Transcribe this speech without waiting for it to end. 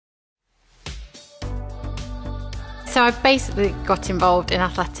So I basically got involved in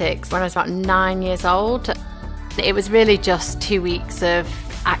athletics when I was about 9 years old. It was really just 2 weeks of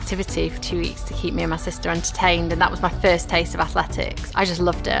activity for 2 weeks to keep me and my sister entertained, and that was my first taste of athletics. I just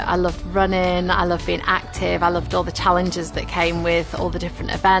loved it. I loved running, I loved being active, I loved all the challenges that came with all the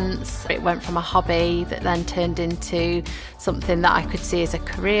different events. It went from a hobby that then turned into something that I could see as a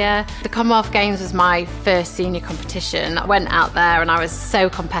career. The Commonwealth Games was my first senior competition. I went out there and I was so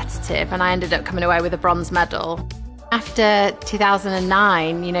competitive, and I ended up coming away with a bronze medal. After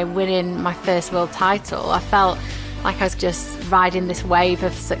 2009, winning my first world title, I felt like I was just riding this wave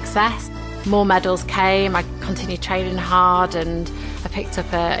of success. More medals came, I continued training hard, and I picked up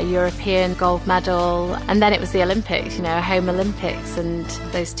a European gold medal. And then it was the Olympics, home Olympics, and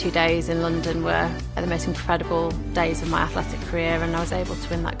those 2 days in London were the most incredible days of my athletic career, and I was able to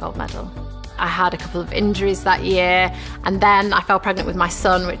win that gold medal. I had a couple of injuries that year, and then I fell pregnant with my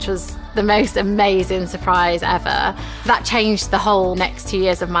son, which was the most amazing surprise ever. That changed the whole next 2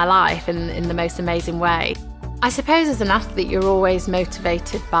 years of my life in the most amazing way. I suppose as an athlete, you're always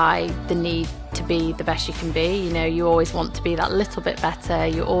motivated by the need to be the best you can be. You always want to be that little bit better.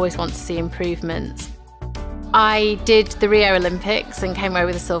 You always want to see improvements. I did the Rio Olympics and came away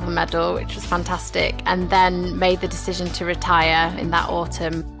with a silver medal, which was fantastic, and then made the decision to retire in that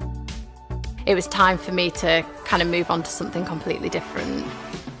autumn. It was time for me to kind of move on to something completely different.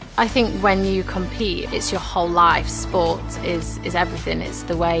 I think when you compete, it's your whole life. Sport is everything. It's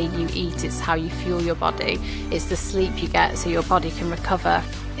the way you eat, it's how you fuel your body, it's the sleep you get so your body can recover.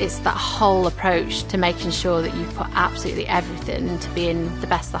 It's that whole approach to making sure that you put absolutely everything into being the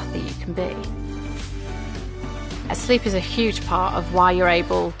best athlete you can be. Sleep is a huge part of why you're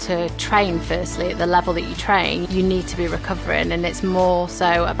able to train. Firstly, at the level that you train, you need to be recovering, and it's more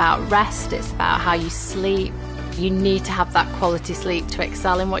so about rest, it's about how you sleep. You need to have that quality sleep to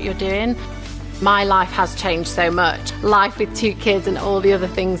excel in what you're doing. My life has changed so much. Life with 2 kids and all the other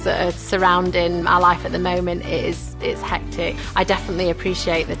things that are surrounding our life at the moment, it's hectic. I definitely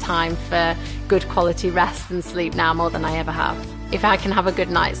appreciate the time for good quality rest and sleep now more than I ever have. If I can have a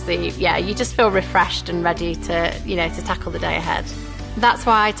good night's sleep, you just feel refreshed and ready to tackle the day ahead. That's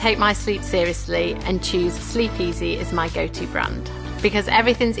why I take my sleep seriously and choose Sleepeezee as my go-to brand, because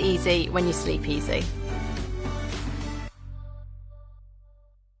everything's easy when you sleep easy.